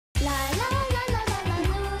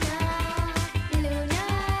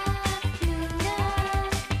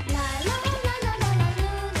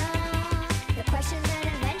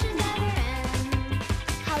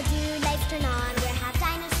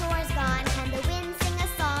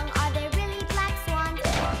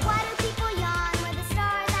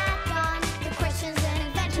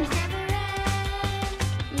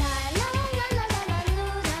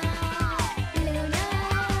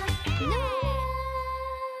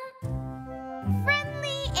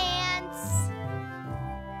Friendly ants.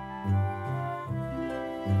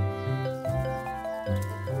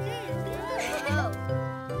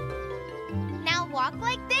 Now walk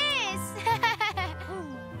like this.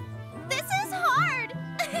 This is hard.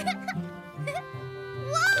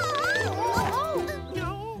 Whoa!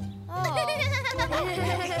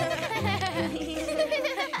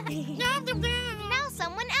 Now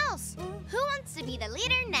someone else. Who wants to be the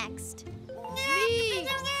leader next? Me!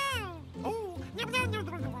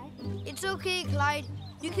 It's okay, Clyde.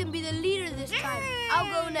 You can be the leader this time.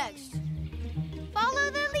 I'll go next.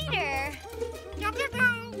 Follow the leader.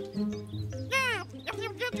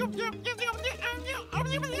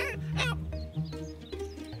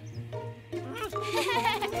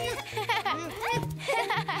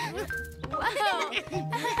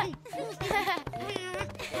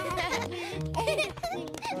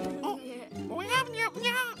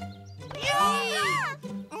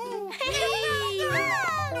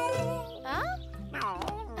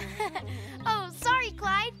 Oh, sorry,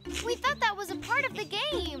 Clyde. We thought that was a part of the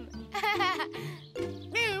game.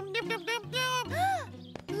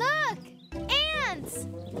 Look, ants.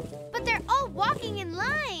 But they're all walking in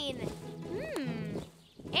line.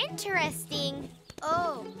 Interesting.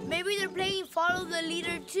 Oh, maybe they're playing Follow the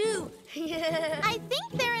Leader too. I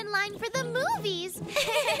think they're in line for the movies.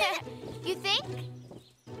 You think?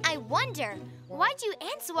 I wonder, why do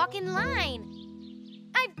ants walk in line?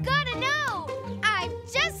 I've gotta know! I've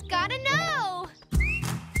just gotta know!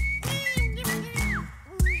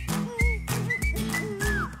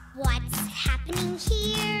 What's happening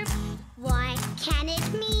here? What can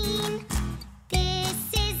it mean? This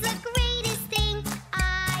is the greatest thing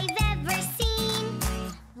I've ever seen.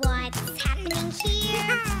 What's happening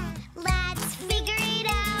here? Let's figure it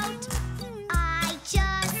out. I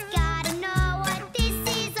just gotta know what this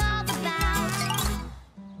is all about.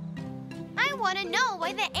 I want to know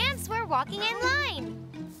why the ants were walking in line.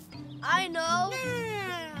 I know.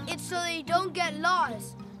 It's so they don't get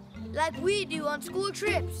lost, like we do on school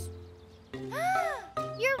trips.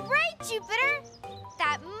 You're right, Jupiter.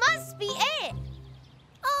 That must be it.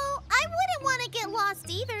 Oh, I wouldn't want to get lost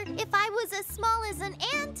either if I was as small as an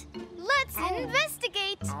ant. Let's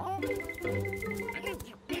investigate.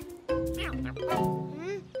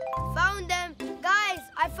 Found them. Guys,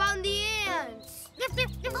 I found the ants.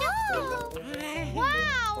 Oh,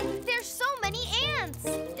 wow, there's so many ants.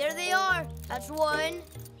 There they are. That's 1,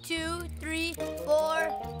 2, 3,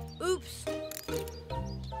 4. Oops.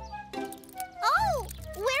 Oh,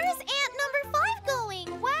 where is ant number 5 going?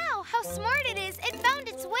 Wow, how smart it is. It found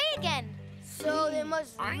its way again. So they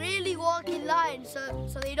must really walk in line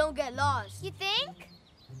so they don't get lost. You think?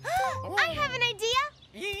 I have an idea.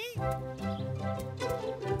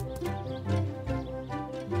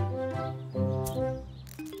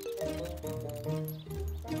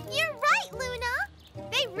 You're right, Luna.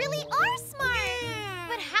 They really are smart.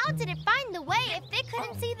 But how did it find the way if they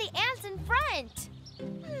couldn't see the ants in front?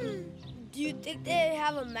 Do you think they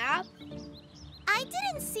have a map? I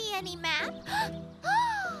didn't see any map.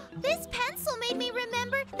 This pencil made me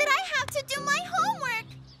remember that I have to do my homework.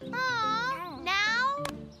 Aw, now?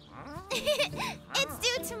 It's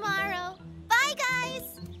due tomorrow. Bye,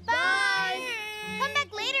 guys. Bye. Come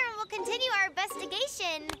back later and we'll continue our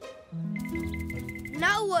investigation.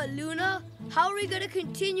 Now what, Luna? How are we going to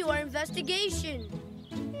continue our investigation?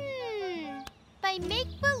 By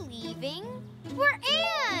make-believing we're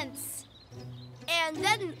ants. And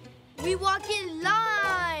then we walk in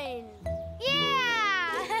line.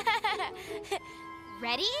 Yeah!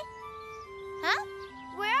 Ready? Huh?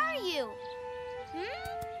 Where are you?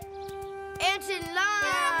 Ants in line.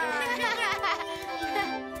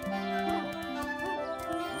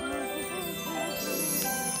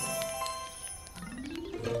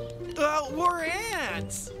 We're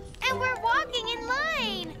ants. And we're walking in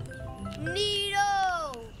line.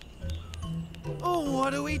 Neato. Oh,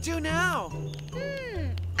 what do we do now?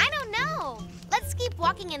 I don't know. Let's keep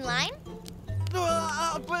walking in line.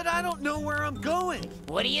 But I don't know where I'm going.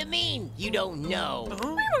 What do you mean, you don't know?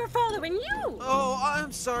 Huh? We were following you. Oh,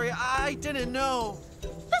 I'm sorry. I didn't know.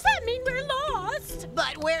 Does that mean we're lost?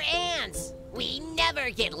 But we're ants. We never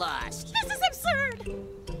get lost. This is absurd.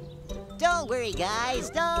 Don't worry, guys.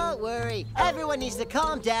 Don't worry. Everyone needs to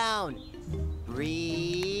calm down.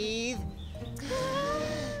 Breathe.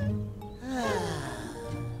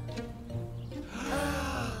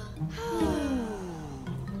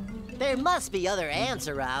 There must be other ants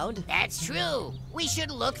around. That's true. We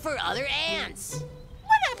should look for other ants.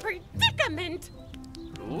 What a predicament.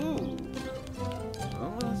 Ooh.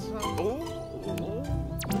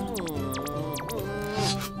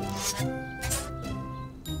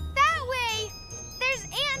 That way.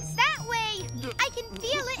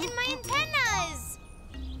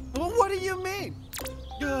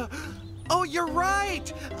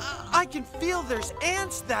 I can feel there's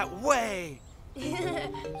ants that way.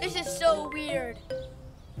 This is so weird.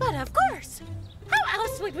 But of course. How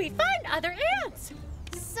else would we find other ants?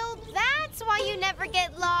 So that's why you never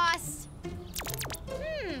get lost.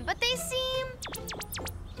 But they seem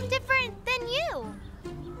different than you.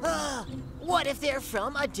 What if they're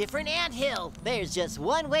from a different anthill? There's just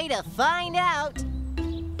one way to find out.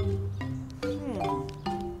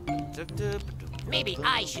 Maybe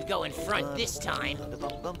I should go in front this time.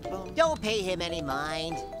 Don't pay him any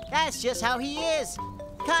mind. That's just how he is.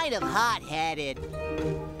 Kind of hot-headed.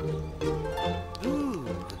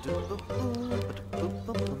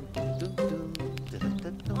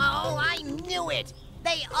 Oh, I knew it!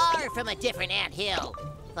 They are from a different anthill.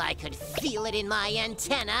 I could feel it in my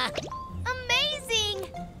antenna.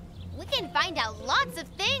 Amazing! We can find out lots of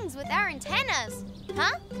things with our antennas.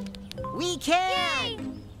 Huh? We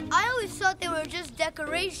can! I always thought they were just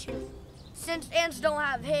decoration, since ants don't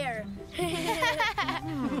have hair.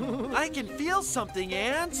 I can feel something,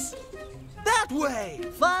 ants. That way!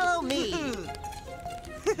 Follow me.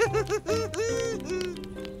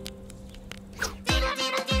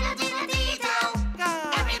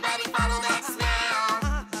 Everybody follow that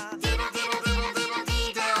smell. Diddle, diddle, diddle, diddle,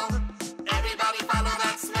 diddle. Everybody follow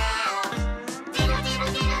that smell. Diddle,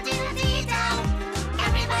 diddle, diddle, diddle, diddle.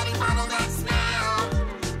 Everybody follow that smell.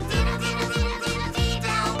 Diddle, diddle, diddle, diddle,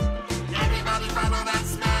 diddle. Everybody follow that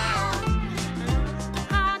smell.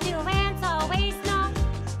 How do ants always know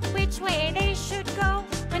which way they should go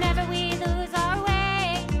whenever we lose our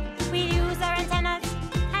way? We use our antennas,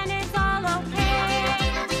 and it's all okay.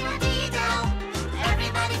 Diddle, diddle, diddle.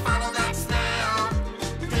 Everybody follow that smell.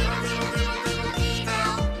 Diddle, diddle, diddle, diddle,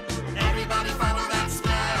 diddle. Everybody follow that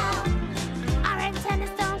smell. Our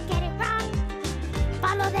antennas don't get it wrong.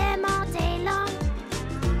 Follow them all day long.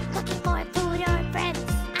 Looking for food or friends.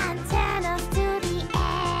 Antennas to the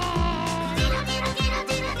end. Diddle, diddle, diddle,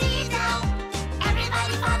 diddle, diddle.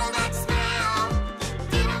 Everybody follow that smell.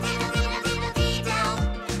 Diddle, diddle, diddle, diddle, diddle.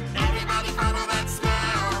 Everybody follow that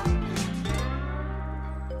smell.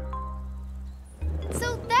 So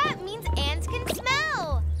that means ants can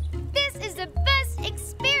smell. This is the best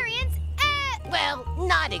experience ever. Well,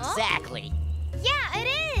 not exactly. Yeah, it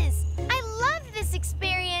is. I love this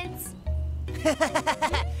experience.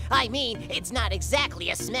 I mean, it's not exactly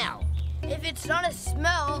a smell. If it's not a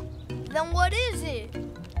smell, then what is it?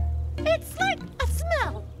 It's like a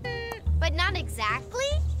smell. But not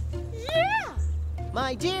exactly? Yeah.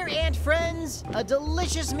 My dear ant friends, a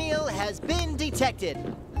delicious meal has been detected.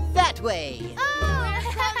 That way. Oh,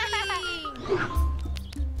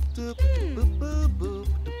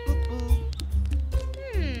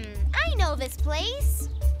 I know this place.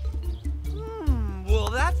 Well,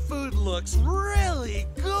 that food looks really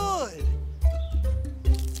good.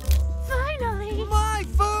 Finally. My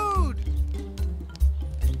food!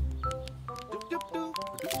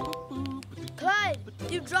 Clyde,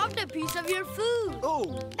 you dropped a piece of your food.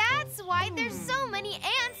 Oh, That's why there's so many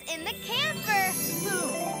ants in the camper.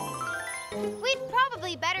 We'd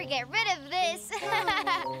probably better get rid of this.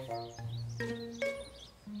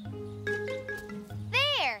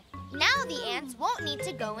 There. Now the ants won't need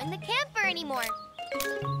to go in the camper anymore.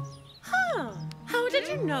 Huh. How did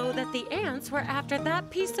you know that the ants were after that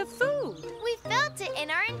piece of food? We felt it in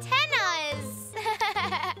our antennas.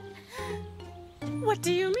 What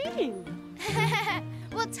do you mean?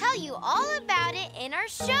 We'll tell you all about it in our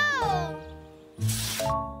show.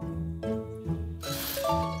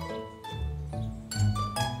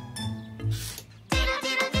 Diddle,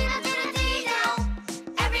 diddle, diddle, diddle, diddle.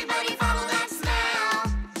 Everybody follow that smell.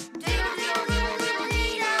 Diddle, diddle, diddle, diddle,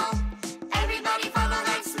 diddle. Everybody follow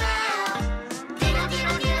that smell. Diddle,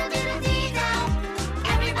 diddle, diddle, diddle, diddle.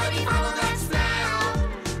 Everybody follow that smell.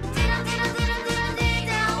 Diddle, diddle, diddle, diddle,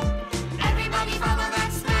 diddle. Everybody follow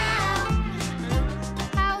that smell.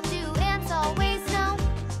 How do ants always know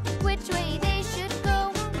which way they should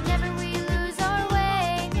go whenever we lose our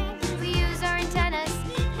way? We use our antennas,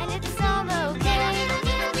 and it's all okay. Diddle,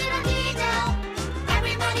 diddle, diddle, diddle.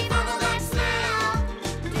 Everybody follow that smell.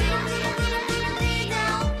 Diddle, diddle, diddle, diddle,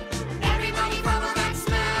 diddle. Everybody follow that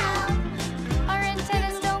smell. Our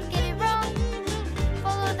antennas don't get it wrong.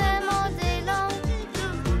 Follow them all day long.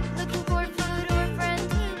 Looking for food or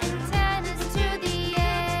friends. Antennas to the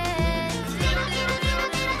end. Diddle, diddle, diddle,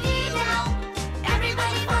 diddle, diddle.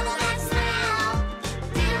 Everybody follow that smell.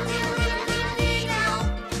 Diddle, diddle, diddle, diddle, diddle.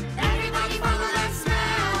 Everybody follow that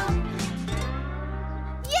smell.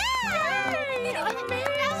 Yay!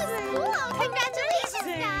 That was cool. Congratulations,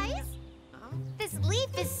 guys. This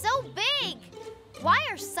leaf is so big. Why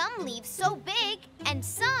are some leaves so big and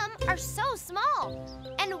some are so small?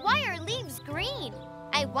 And why are leaves green?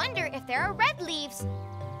 I wonder if there are red leaves.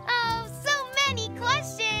 Oh, so many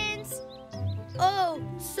questions! Oh,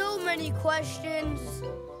 so many questions.